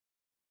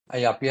I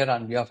appear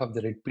on behalf of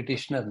the writ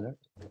petitioner.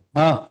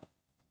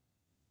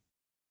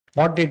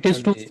 What it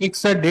is to Okay.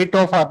 fix a date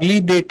of early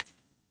date.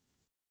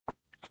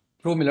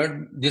 True, my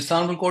lord. This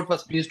honorable court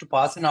was pleased to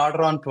pass an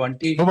order on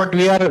 20. No, but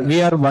we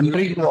are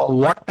wondering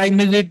what time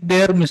is it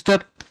there, Mister?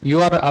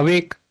 You are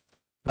awake?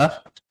 Huh?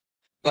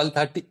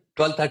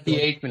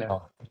 12:38, my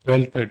lord.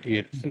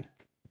 12:38.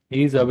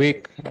 He is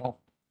awake. Oh,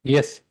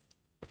 yes.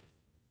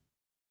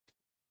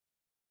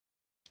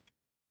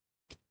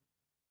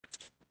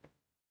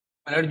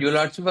 My lord, your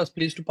lordship was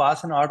pleased to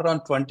pass an order on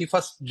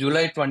 21st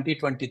July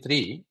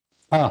 2023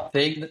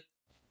 saying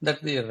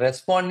that the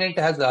respondent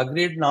has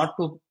agreed not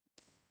to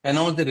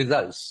announce the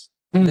results.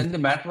 Then the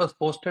matter was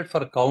posted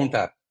for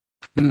counter.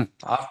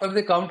 After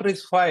the counter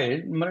is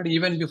filed, my lord,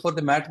 even before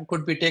the matter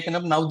could be taken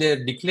up, now they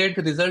declared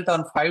the result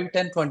on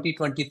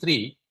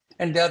 5/10/2023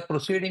 and they are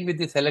proceeding with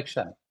this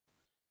election,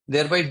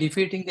 thereby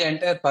defeating the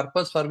entire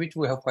purpose for which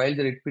we have filed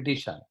the writ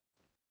petition.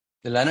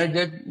 The learned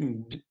judge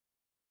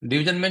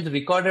division bench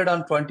recorded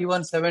on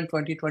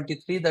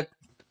 21/7/2023 that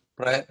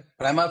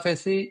prima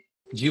facie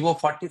GO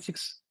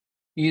 46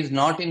 is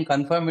not in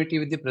conformity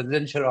with the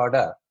presidential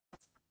order.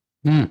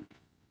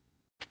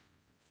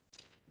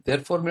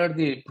 Therefore,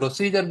 the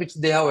procedure which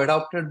they have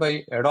adopted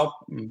by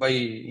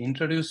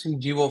introducing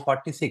GO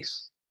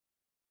 46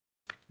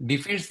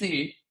 defeats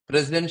the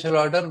presidential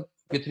order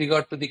with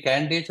regard to the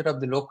candidature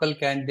of the local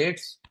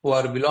candidates who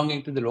are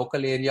belonging to the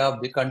local area of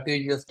the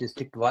contiguous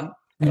District 1.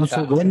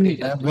 So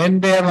when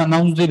they have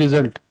announced the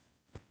result?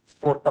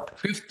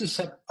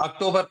 5th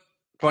October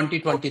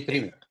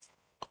 2023.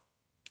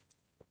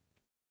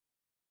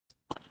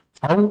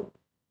 How?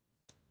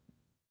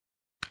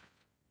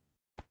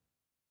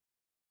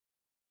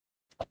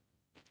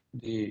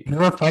 You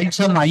have filed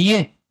some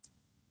IA?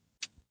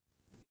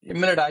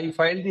 I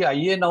filed the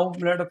IA now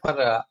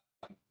for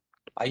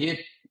IA.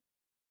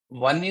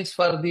 One is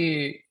for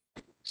the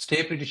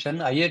stay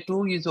petition. IA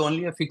 2 is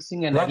only a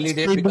fixing an early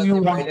date because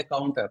they filed a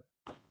counter.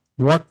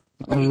 What?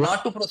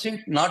 Not to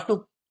proceed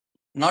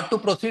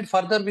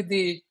further with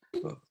the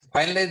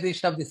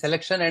finalization of the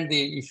selection and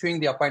the issuing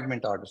the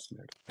appointment orders.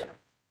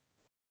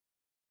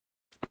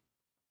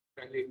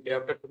 Day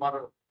after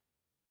tomorrow.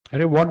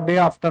 What day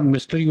after,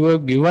 Mister? You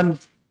have given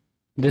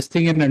this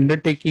thing an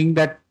undertaking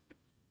that,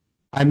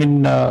 I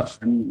mean,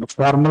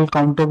 formal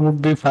counter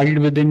would be filed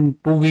within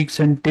 2 weeks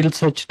until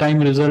such time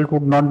result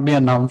would not be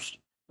announced.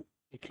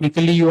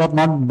 Technically, you are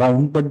not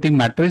bound, but the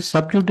matter is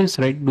sub judice,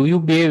 right? Do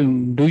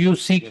you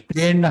seek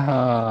play and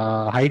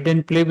hide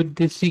and play with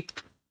this seek?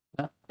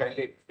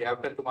 Day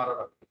after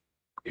tomorrow.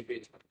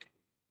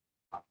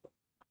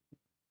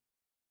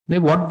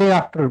 What day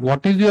after?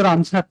 What is your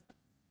answer?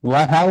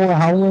 How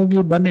have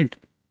you done it?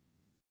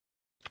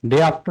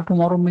 Day after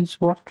tomorrow means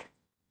what?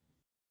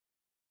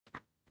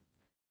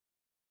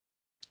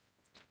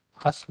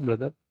 Ask,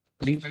 brother.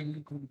 Please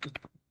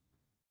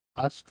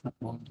ask.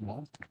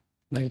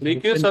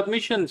 Make your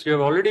submissions. You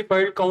have already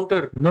filed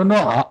counter.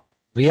 No.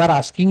 We are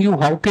asking you,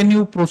 how can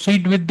you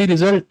proceed with the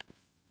result?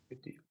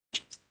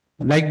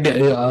 Like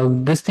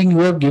this thing, you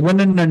have given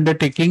an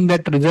undertaking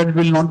that result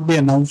will not be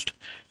announced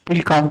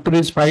till counter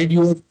is filed.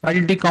 You have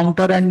filed the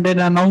counter and then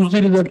announce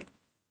the result.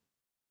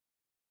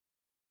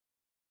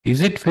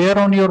 Is it fair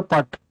on your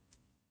part?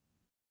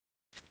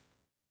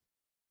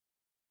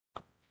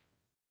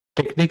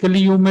 Technically,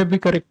 you may be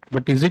correct,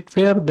 but is it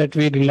fair that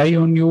we rely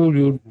on you?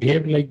 You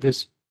behave like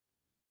this.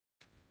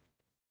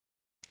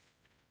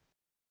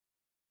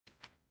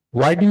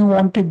 Why do you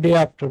want it day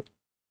after?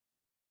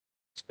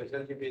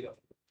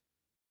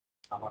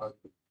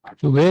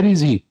 So where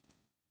is he?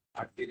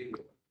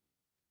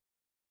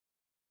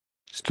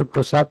 Mr.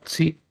 Prasad,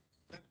 see.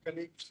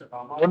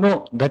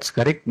 No, that's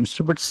correct,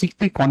 Mr. But seek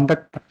the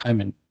conduct. I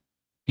mean,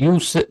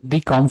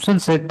 the council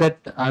said that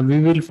we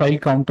will file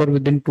counter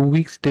within 2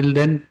 weeks. Till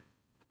then,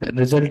 the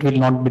result will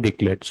not be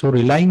declared. So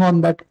relying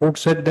on that, court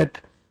said that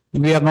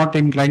we are not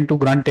inclined to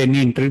grant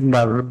any interim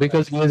order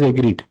because he has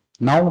agreed.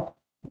 Now,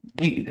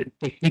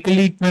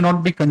 technically, it may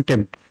not be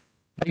contempt.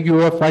 Like you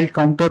have filed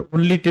counter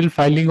only till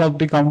filing of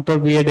the counter,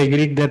 we had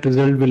agreed that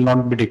result will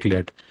not be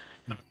declared.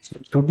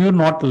 Should you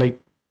not, like,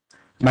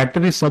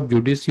 matter is sub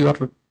judice, your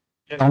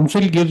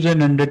counsel gives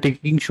an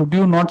undertaking, should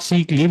you not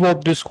seek leave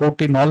of this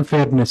court in all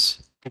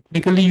fairness?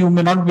 Technically, you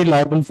may not be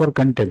liable for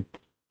contempt.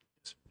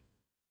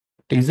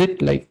 Is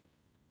it like?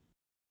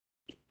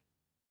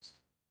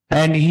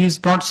 And he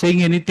is not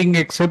saying anything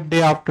except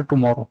day after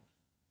tomorrow.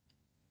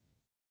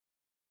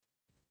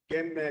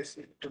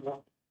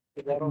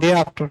 Day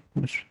after,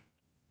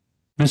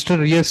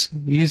 Mr. Yes,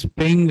 he is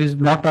playing, is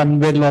not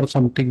unwell or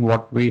something.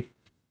 What we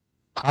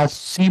ask,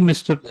 see,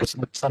 Mr.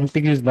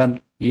 Something is done.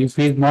 If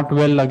he is not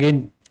well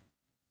again,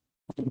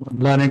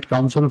 learned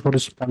counsel for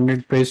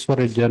respondent prays for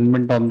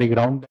adjournment on the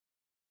ground.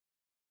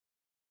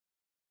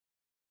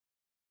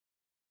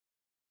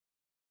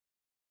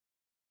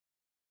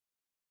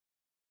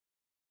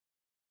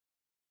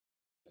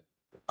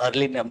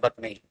 Early number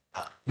nahi.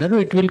 No,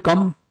 it will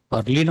come.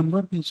 Early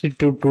number means it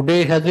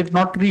today has it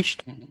not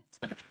reached?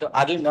 The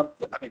early number,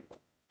 I mean,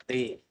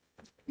 the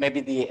maybe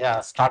the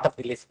start of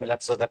the list, my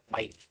lord, so that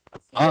my.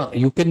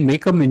 You can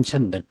make a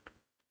mention then.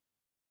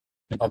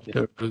 Okay.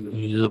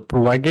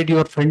 Provided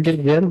your friend is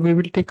there, we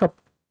will take up.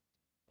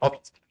 Okay.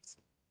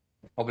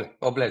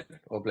 Oblige.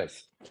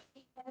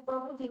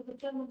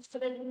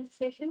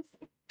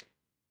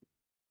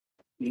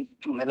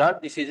 My lord,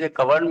 this is a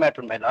covered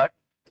matter, my lord.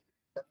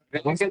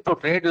 Relating to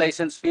trade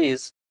license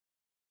fees,